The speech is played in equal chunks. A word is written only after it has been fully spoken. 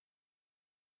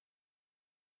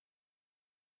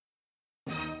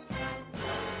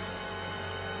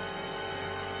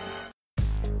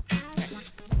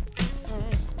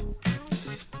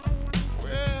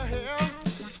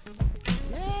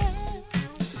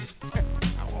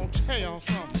tell y'all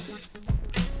something.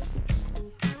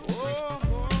 Well,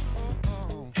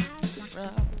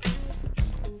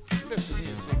 listen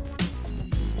here,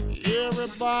 see.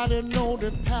 Everybody know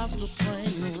that Pastor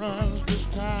Saint runs this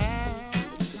town.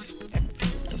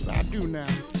 Yes, I do now.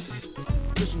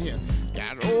 Listen here.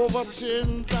 Got over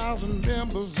 10,000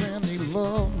 members and they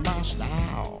love my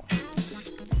style.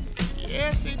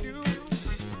 Yes, they do.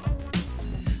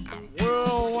 I'm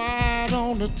worldwide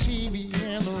on the TV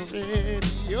and the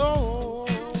radio.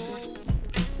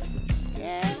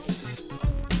 Yeah.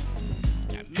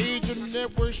 Got major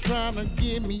networks trying to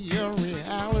give me a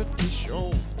reality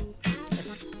show.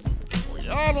 Well,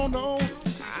 y'all don't know.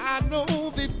 I know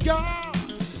that God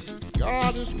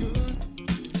is good.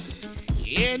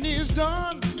 And He's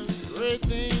done great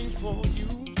things for you.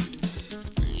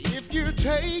 If you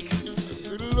take a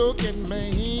good look at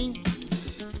me,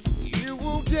 you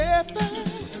will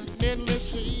definitely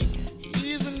see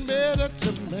He's been better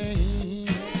to me.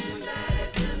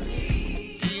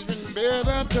 He's been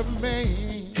better to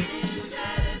me.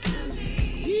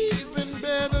 He's been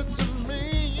better to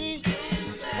me.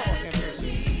 Oh, have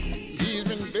mercy. He's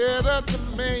been better to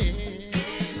me.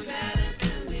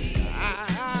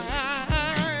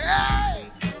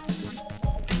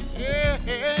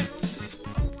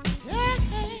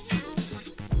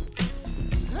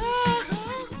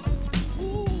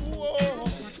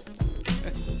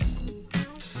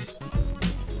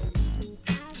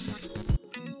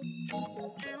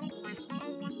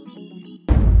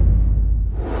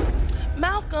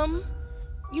 Malcolm,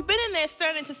 you've been in there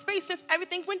staring into space since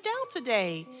everything went down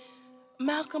today.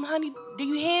 Malcolm, honey, do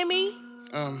you hear me?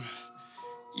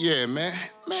 Yeah, man.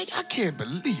 Man, I can't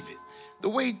believe it. The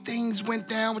way things went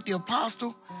down with the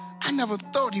apostle, I never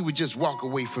thought he would just walk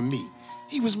away from me.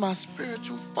 He was my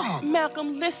spiritual father.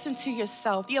 Malcolm, listen to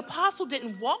yourself. The apostle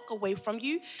didn't walk away from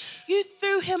you. You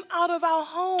threw him out of our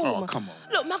home. Oh, come on.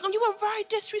 Look, Malcolm, you were very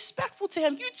disrespectful to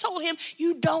him. You told him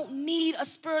you don't need a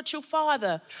spiritual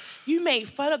father. You made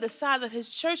fun of the size of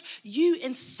his church. You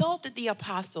insulted the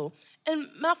apostle. And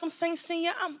Malcolm Saint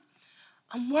Sr.,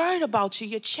 I'm worried about you.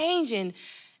 You're changing.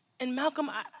 And Malcolm,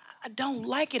 I don't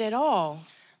like it at all.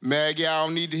 Maggie, I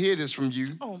don't need to hear this from you.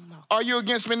 Oh, Malcolm. Are you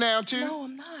against me now, too? No,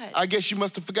 I'm not. I guess you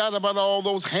must have forgot about all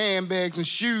those handbags and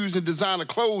shoes and designer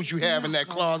clothes you have in that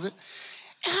closet.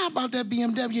 How about that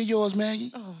BMW of yours, Maggie?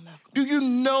 Oh, Malcolm. Do you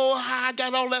know how I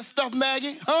got all that stuff,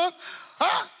 Maggie? Huh?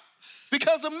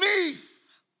 Because of me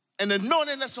and the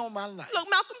anointing that's on my life. Look,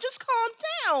 Malcolm, just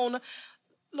calm down.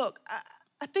 Look,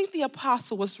 I think the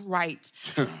apostle was right.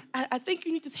 I think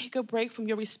you need to take a break from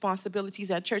your responsibilities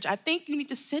at church. I think you need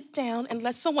to sit down and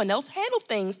let someone else handle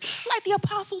things, like the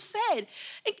apostle said,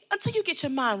 until you get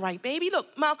your mind right, baby.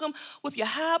 Look, Malcolm, with your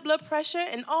high blood pressure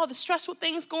and all the stressful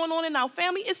things going on in our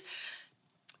family, it's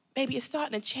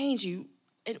starting to change you.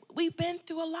 And we've been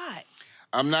through a lot.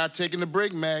 I'm not taking a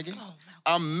break, Maggie. Oh,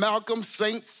 I'm Malcolm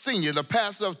Saint Sr., the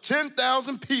pastor of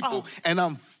 10,000 people, and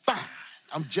I'm fine.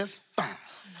 I'm just fine.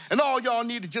 And all y'all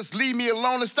need to just leave me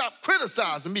alone and stop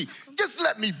criticizing me. Just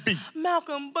let me be.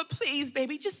 Malcolm, but please,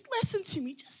 baby, just listen to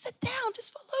me. Just sit down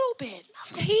just for a little bit.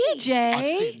 Malcolm, TJ.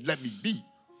 I said let me be.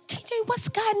 TJ, what's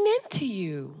gotten into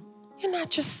you? You're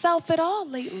not yourself at all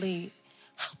lately.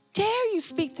 How dare you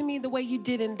speak to me the way you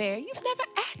did in there? You've never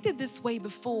acted this way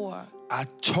before. I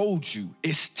told you,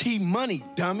 it's T-Money,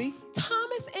 dummy.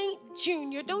 Thomas ain't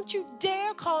Junior. Don't you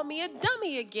dare call me a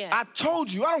dummy again. I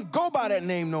told you, I don't go by that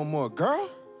name no more, girl.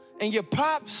 And your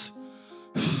pops,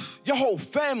 your whole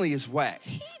family is whack.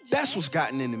 TJ. That's what's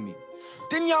gotten into me.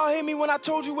 Didn't y'all hear me when I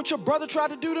told you what your brother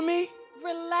tried to do to me?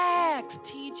 Relax,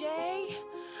 TJ.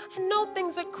 I know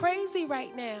things are crazy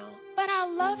right now, but our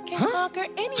love can conquer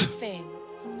anything.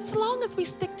 As long as we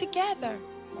stick together.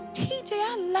 TJ,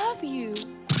 I love you.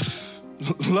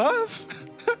 Love?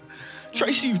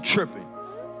 Tracy, you tripping.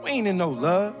 We ain't in no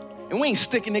love, and we ain't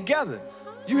sticking together.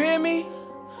 You hear me?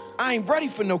 I ain't ready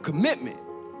for no commitment.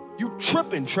 You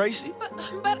tripping, Tracy.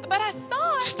 But I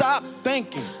thought... Stop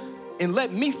thinking and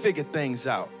let me figure things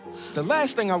out. The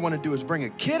last thing I want to do is bring a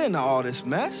kid into all this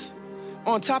mess.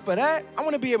 On top of that, I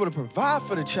want to be able to provide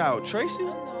for the child, Tracy.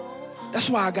 That's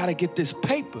why I got to get this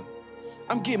paper.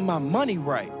 I'm getting my money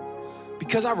right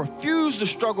because I refuse to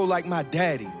struggle like my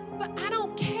daddy. But I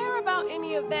don't care about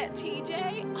any of that,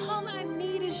 TJ. All I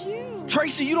need is you.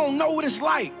 Tracy, you don't know what it's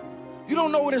like. You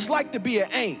don't know what it's like to be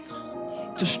an ain't.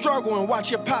 To struggle and watch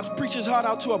your pops preach his heart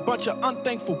out to a bunch of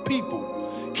unthankful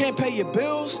people. Can't pay your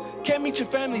bills, can't meet your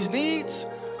family's needs.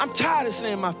 I'm tired of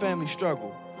seeing my family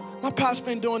struggle. My pop's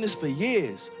been doing this for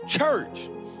years. Church.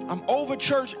 I'm over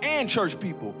church and church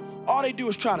people. All they do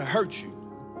is try to hurt you.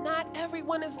 Not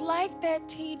everyone is like that,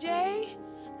 TJ.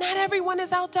 Not everyone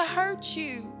is out to hurt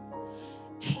you.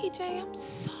 TJ, I'm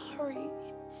sorry.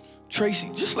 Tracy,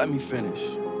 just let me finish.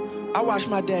 I watched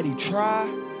my daddy try,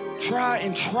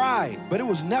 but it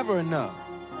was never enough.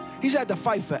 He's had to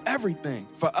fight for everything.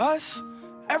 For us,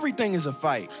 everything is a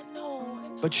fight. I know.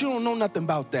 But you don't know nothing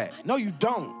about that. No, you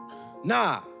don't.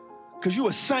 Nah, because you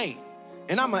a saint,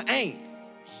 and I'm an ain't.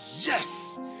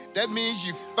 Yes. That means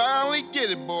you finally get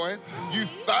it, boy. You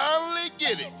finally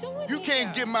get it. You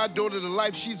can't give my daughter the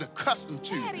life she's accustomed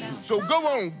to. So go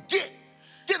on, get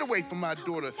away from my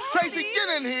daughter. Tracy, get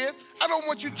in here. I don't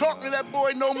want you talking to that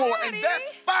boy no more, and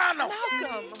that's final.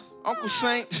 Malcolm. Uncle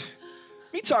Saint,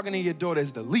 me talking to your daughter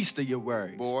is the least of your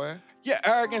worries. Boy. Your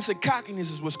arrogance and cockiness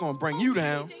is what's gonna bring you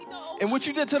down. And what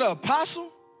you did to the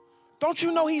apostle, don't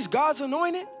you know he's God's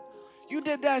anointed? You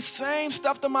did that same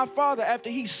stuff to my father after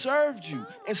he served you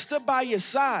and stood by your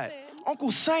side.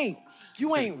 Uncle Saint,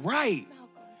 you ain't right.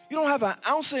 You don't have an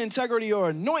ounce of integrity or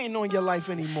anointing on your life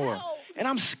anymore. And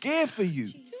I'm scared for you.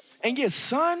 And your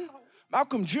son,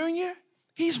 Malcolm Jr.,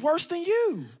 he's worse than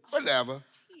you. Whatever.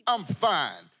 I'm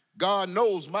fine. God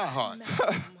knows my heart.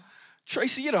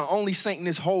 Tracy, you're the only saint in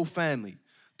this whole family.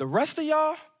 The rest of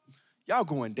y'all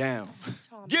going down.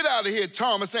 Get out of here,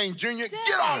 Thomas Ain't Jr.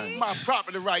 Get off my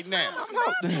property right now. I'm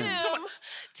out there.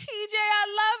 TJ, I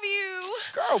love you.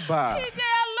 Girl, bye. TJ,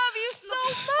 I love you so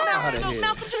much. Outta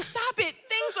Malcolm, just stop it.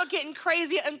 Things are getting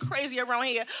crazier and crazier around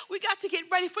here. We got to get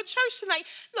ready for church tonight.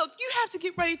 Look, you have to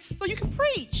get ready so you can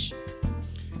preach.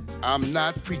 I'm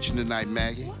not preaching tonight,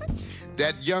 Maggie. What?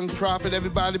 That young prophet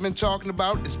everybody been talking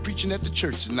about is preaching at the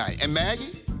church tonight. And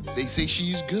Maggie, they say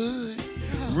she's good.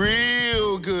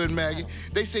 Real good, Maggie.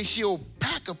 They say she'll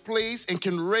pack a place and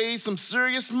can raise some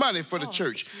serious money for the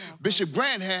church. Bishop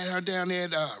Grant had her down there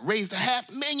raised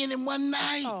 $500,000 in one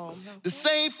night. The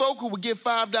same folk who would give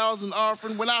 $5 in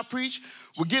offering when I preach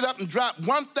will get up and drop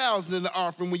 $1,000 in the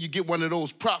offering when you get one of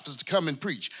those prophets to come and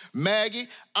preach. Maggie,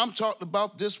 I'm talking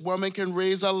about this woman can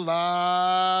raise a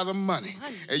lot of money.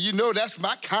 And you know that's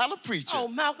my kind of preacher. Oh,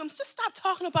 Malcolm, just stop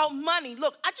talking about money.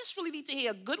 Look, I just really need to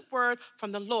hear a good word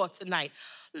from the Lord tonight.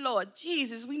 Lord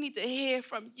Jesus, we need to hear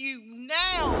from you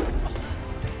now.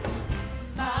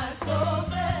 My soul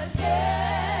says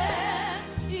yes,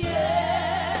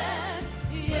 yes,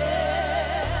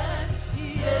 yes,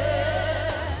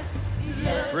 yes,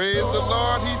 yes. Praise the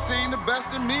Lord, he's seen the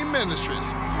best in me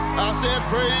ministries. I said,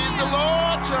 praise the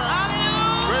Lord, church.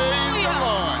 Hallelujah. Praise the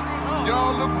Lord.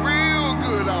 Y'all look real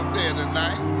good out there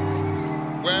tonight.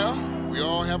 Well, we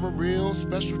all have a real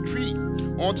special treat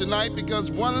on tonight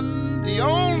because the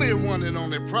only one and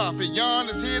only prophet, Jan,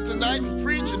 is here tonight and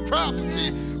preaching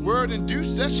prophecy, word and due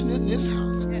session in this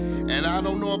house. And I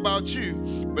don't know about you,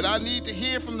 but I need to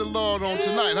hear from the Lord on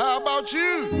tonight. How about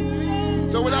you?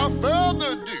 So without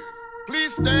further ado,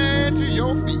 please stand to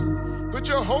your feet. Put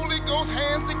your Holy Ghost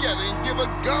hands together and give a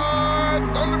God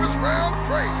thunderous round of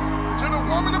praise to the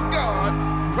woman of God,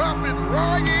 Prophet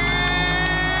Ryan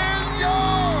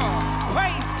Young.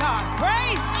 Praise God.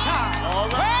 Praise God. All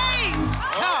right. Praise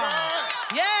God. All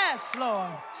right. Yes,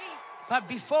 Lord. But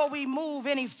before we move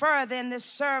any further in this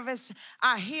service,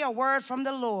 I hear a word from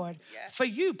the Lord for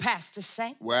you, Pastor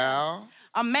Saint. Well,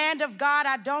 A man of God,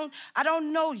 I don't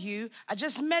know you. I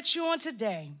just met you on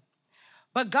today.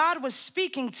 But God was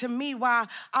speaking to me while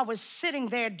I was sitting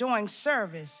there doing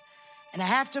service. And I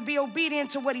have to be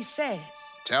obedient to what he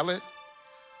says. tell it.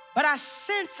 But I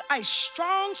sense a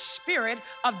strong spirit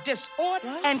of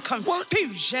disorder and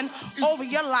confusion over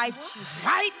your life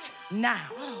right now.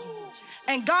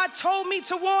 And God told me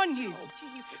to warn you,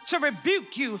 to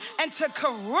rebuke you, and to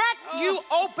correct you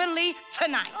openly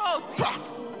tonight.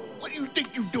 Prophet, what do you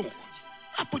think you're doing?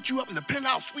 I put you up in the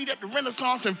penthouse suite at the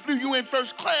Renaissance and flew you in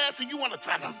first class, and you want to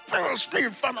try to embarrass me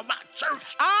in front of my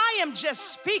church? I am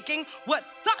just speaking what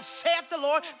thus saith the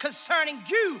Lord concerning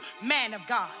you, man of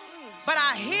God. But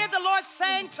I hear the Lord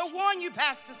saying to warn you,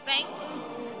 Pastor Saint,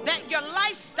 that your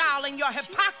lifestyle and your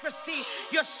hypocrisy,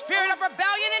 your spirit of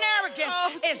rebellion and arrogance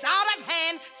is out of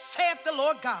hand, saith the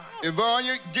Lord God.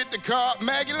 Ivania, get the car.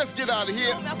 Maggie, let's get out of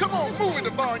here. Come on, move it,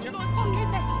 Ivania. Okay,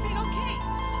 Pastor Saint, okay.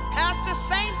 Pastor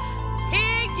Saint,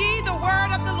 hear ye the word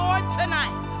of the Lord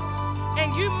tonight. And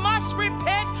you must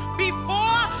repent before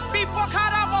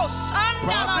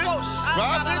Prophet,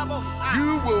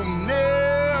 you will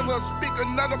never speak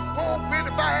another pulpit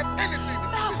if I have anything to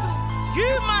say. You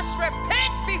must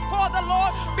repent before the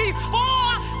Lord, before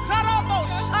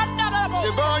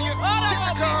Ivania, get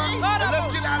the car and let's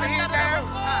get out of here now.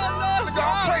 Look,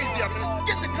 I'm crazy up here.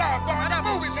 Get the car, Ivania.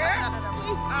 Move it, man.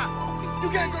 You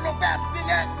can't go no faster than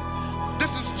that. This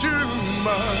is too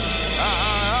much.